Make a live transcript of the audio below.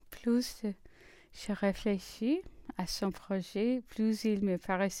plus je réfléchis à son projet, plus il me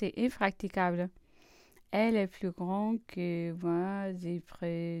paraissait impraticable. Elle est plus grande que moi de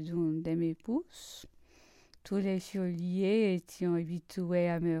près d'une demi-pouce. Tous les geôliers étaient habitués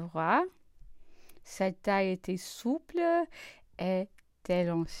à me voir. Sa taille était souple et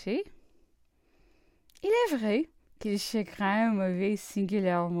élancée. Il est vrai que le chagrin m'avait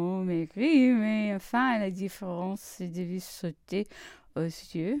singulièrement maigri, mais enfin la différence devait sauter aux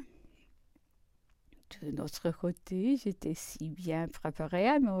yeux. De notre côté, j'étais si bien préparée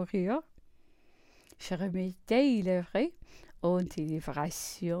à mourir. Je remettais, il est vrai, aux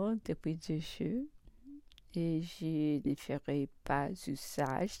délibérations depuis 2 jours, et je ne ferai pas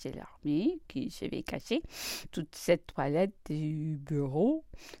usage de l'armée que j'avais cachée. Toute cette toilette du bureau,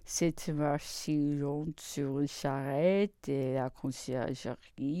 cette marche si longue sur une charrette et la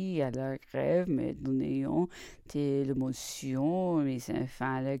conciergerie à la grève me donnaient de l'émotion, mais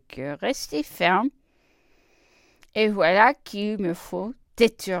enfin le cœur restait ferme. Et voilà qu'il me faut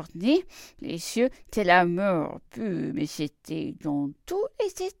détourner les yeux de la mort pure, mais j'étais dans tous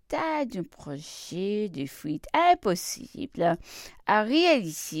les états d'un projet de fuite impossible à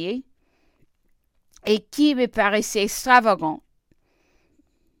réaliser et qui me paraissait extravagant.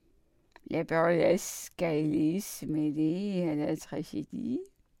 Les burlesques allaient se mêler à la tragédie,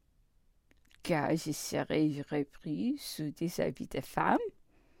 car je serais repris sous des habits de femme,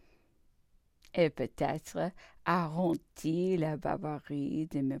 et peut-être arrondir la barbarie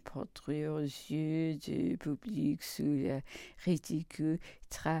de me produire aux yeux du public sous le ridicule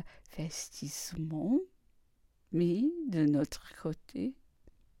travestissement. Mais de notre côté,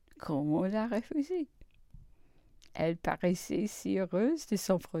 comment la refuser? Elle paraissait si heureuse de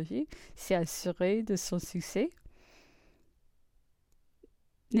son projet, si assurée de son succès.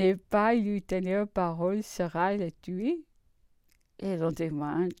 Ne pas lui tenir parole sera la tuer. Et le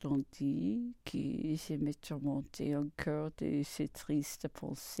lendemain, on dit que je me tourmentais encore de ces tristes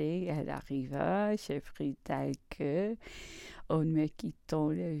pensées. Elle arriva, j'ai pris tel que, en me quittant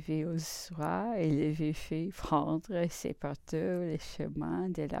levé au soir, elle avait fait prendre ses porteurs le chemin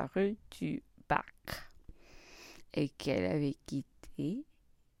de la rue du Bac, et qu'elle avait quitté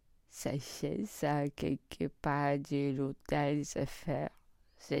sa chaise à quelques pas de l'hôtel des affaires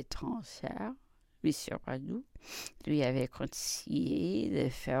étrangères. Monsieur Radou lui avait conseillé de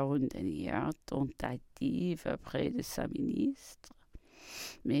faire une dernière tentative auprès de sa ministre.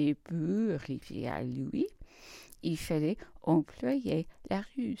 Mais pour arriver à lui, il fallait employer la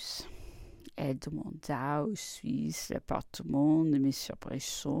ruse. Elle demanda au Suisse l'appartement de M.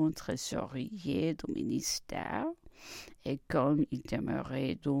 Bresson, trésorier du ministère, et comme il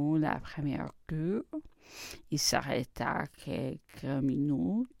demeurait dans la première cour, il s'arrêta quelques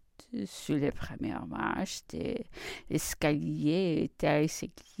minutes sur les premières marches de l'escalier et elle se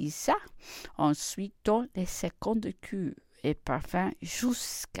glissa ensuite dans les secondes cours et parvint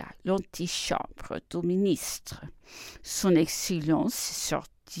jusqu'à l'antichambre du ministre. Son Excellence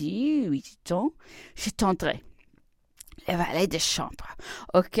sortit, lui dit-on, je tendrai. Le valet de chambre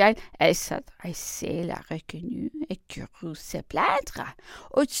auquel elle s'adressait la reconnut et courut se plaindre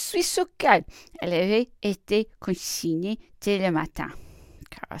au Suisse auquel elle avait été consignée dès le matin.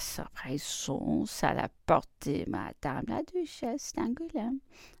 Car sa présence à la porte de Madame la Duchesse d'Angoulême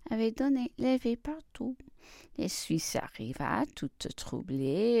avait donné l'éveil partout. Les Suisses arriva toute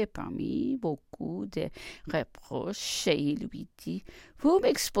troublée parmi beaucoup de reproches et il lui dit « Vous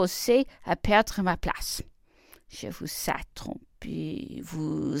m'exposez à perdre ma place. Je vous ai trompé,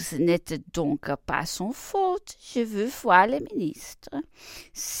 vous n'êtes donc pas sans faute. Je veux voir le ministre.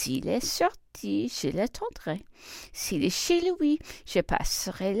 S'il est sorti, je l'attendrai. S'il est chez lui, je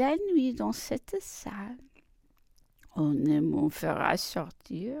passerai la nuit dans cette salle. On ne m'en fera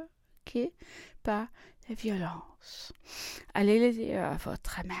sortir que par la violence. Allez le dire à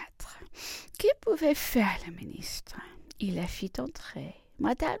votre maître. Que pouvait faire le ministre? Il la fit entrer.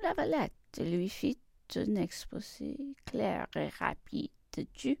 Madame la Valette lui fit un exposé clair et rapide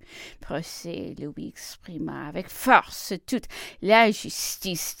du procès. Lui exprima avec force toute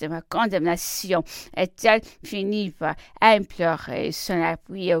l'injustice de ma condamnation et elle finit par implorer son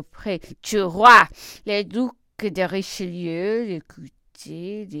appui auprès du roi. Le duc de Richelieu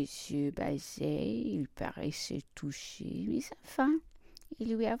l'écoutait, les yeux baissés, il paraissait touché, mais enfin,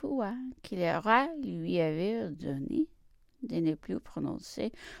 il lui avoua que le roi lui avait ordonné de ne plus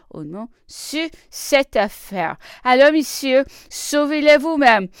prononcer au nom sur cette affaire. Alors, monsieur, sauvez-le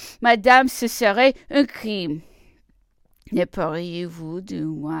vous-même. Madame, ce serait un crime. Ne pourriez-vous du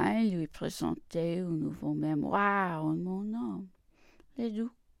moins lui présenter un nouveau mémoire en mon nom? Le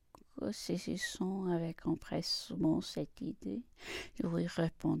duc saisissant avec empressement cette idée. Je lui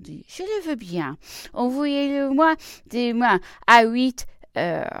répondis, je le veux bien. Envoyez-le-moi demain à 8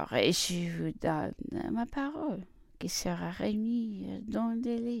 heures et je vous donne ma parole qui sera remis dans le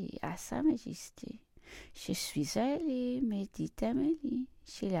délai à Sa Majesté. Je suis allée, me dit Amélie,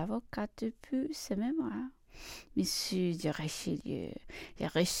 chez l'avocat depuis ce mémoire. Monsieur de Richelieu, j'ai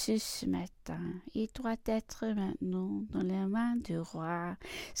reçu ce matin. Il doit être maintenant dans les mains du roi.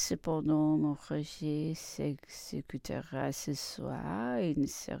 Cependant, mon rejet s'exécutera ce soir et ne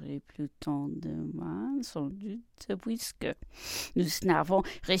serait plus temps demain, sans doute, puisque nous n'avons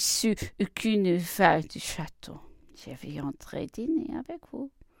reçu aucune nouvelle du château. Je vais entrer dîner avec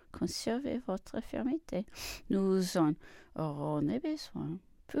vous. Conservez votre fermeté. Nous en aurons besoin.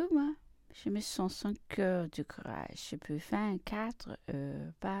 Pour moi, je me sens sans cœur du courage. Je peux 24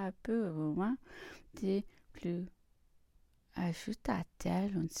 heures, pas peu au moins, de plus,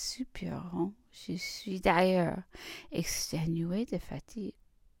 ajouta-t-elle en soupirant. Je suis d'ailleurs exténuée de fatigue.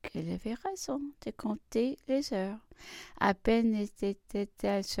 Elle avait raison de compter les heures. À peine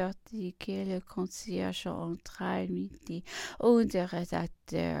était-elle sortie que le concierge entra à midi. Un des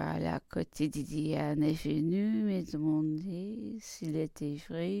rédacteurs à la quotidienne est venu me demander s'il était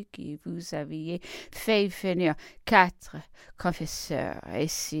vrai que vous aviez fait venir 4 confesseurs et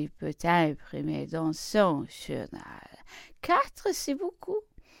s'il peut imprimer dans son journal. 4, c'est beaucoup.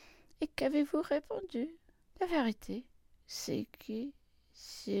 Et qu'avez-vous répondu? La vérité, c'est que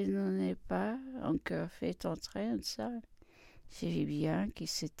je n'en ai pas encore fait entrer un seul. Je vis bien que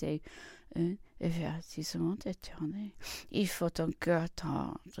c'était un avertissement détourné. Il faut encore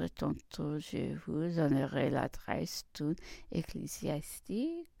attendre. Tantôt, je vous donnerai l'adresse d'une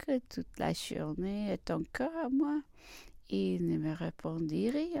ecclésiastique. Toute la journée est encore à moi. Il ne me répondit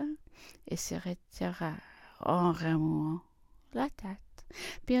rien et se retira en remuant la tête.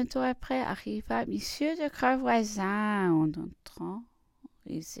 Bientôt après arriva monsieur de Crevoisin. En entrant,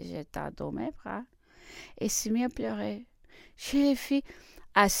 il se jeta dans mes bras et se mit à pleurer. Je le fis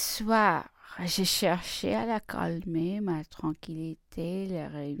asseoir. Je cherchai à la calmer. Ma tranquillité le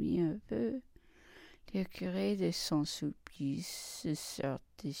remit un peu. Le curé de Saint-Sulpice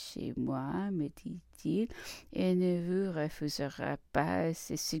sortait chez moi, me dit-il, et ne vous refusera pas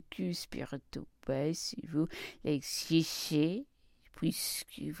ce secours spirituel si vous l'exigez,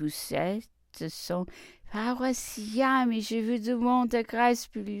 puisque vous êtes son paroissien, mais je vous demande de grâce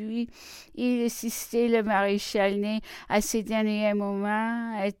pour lui. Il assistait le maréchal Ney à ses derniers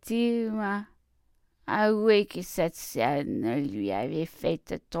moments, et-il m'a avoué que cette scène lui avait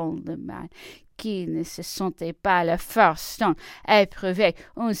fait tant de mal qu'il ne se sentait pas la force d'en éprouver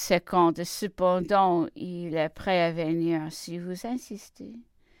une seconde. Cependant, il est prêt à venir si vous insistez.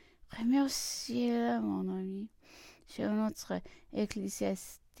 Remerciez-le, mon ami. J'ai un autre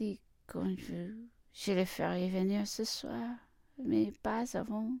ecclésiastique quand je le ferai venir ce soir, mais pas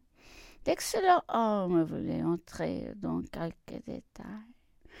avant. L'excellent homme voulait entrer dans quelques détails,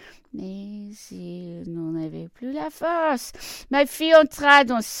 mais il n'en avait plus la force. Ma fille entra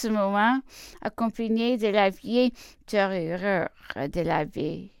dans ce moment, accompagnée de la vieille terreur de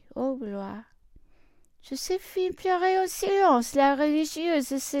l'abbé Aublois. Joséphine pleurait en silence. La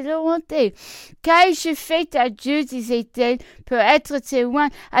religieuse se lamentait. Qu'ai-je fait à Dieu, disait-elle, pour être témoin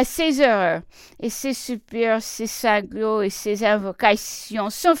à ces horreurs? Et ces soupirs, ces sanglots et ces invocations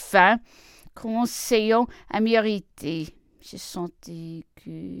sans fin commençaient à m'irriter. Je sentais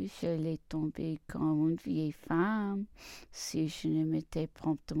que j'allais tomber comme une vieille femme. Si je ne mettais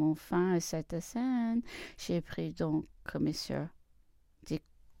promptement fin à cette scène, j'ai pris donc commissaire de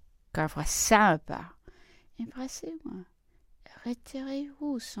Crevoisin pas. Embrassez-moi,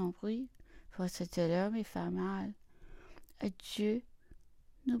 retirez-vous sans bruit, votre douleur me fait mal. Adieu,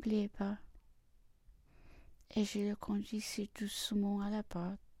 n'oubliez pas. Et je le conduisis doucement à la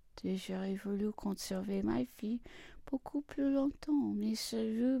porte. Et j'aurais voulu conserver ma fille beaucoup plus longtemps, mais ce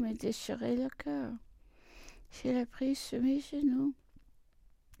jeu me déchirait le cœur. Je l'ai pris sur mes genoux.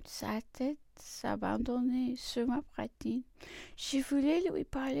 Sa tête s'abandonnait sur ma poitrine. Je voulais lui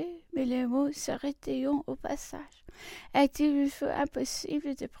parler, mais les mots s'arrêtaient au passage. Et il me fut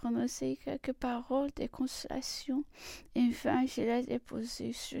impossible de prononcer quelques paroles de consolation. Enfin, je l'ai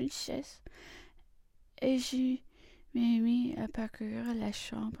déposé sur une chaise et je me mis à parcourir la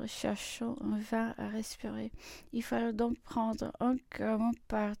chambre, cherchant en vain à respirer. Il fallait donc prendre encore mon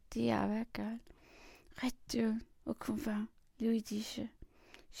parti avec elle. Retourne au convent, lui dis-je.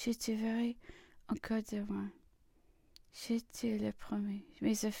 Je te verrai encore demain. Je te le promets.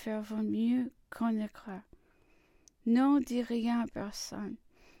 Mes affaires vont mieux qu'on ne croit. Non, dis rien à personne,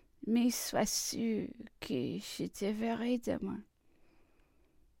 mais sois sûr que je te verrai demain.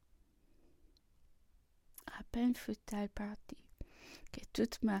 à peine fut-elle partie, que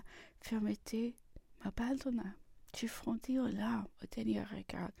toute ma fermeté m'abandonna. Je fondis aux larmes au dernier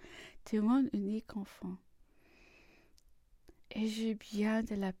regard de mon unique enfant. Et j'eus bien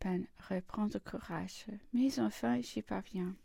de la peine à reprendre courage, mais enfin j'y parviens.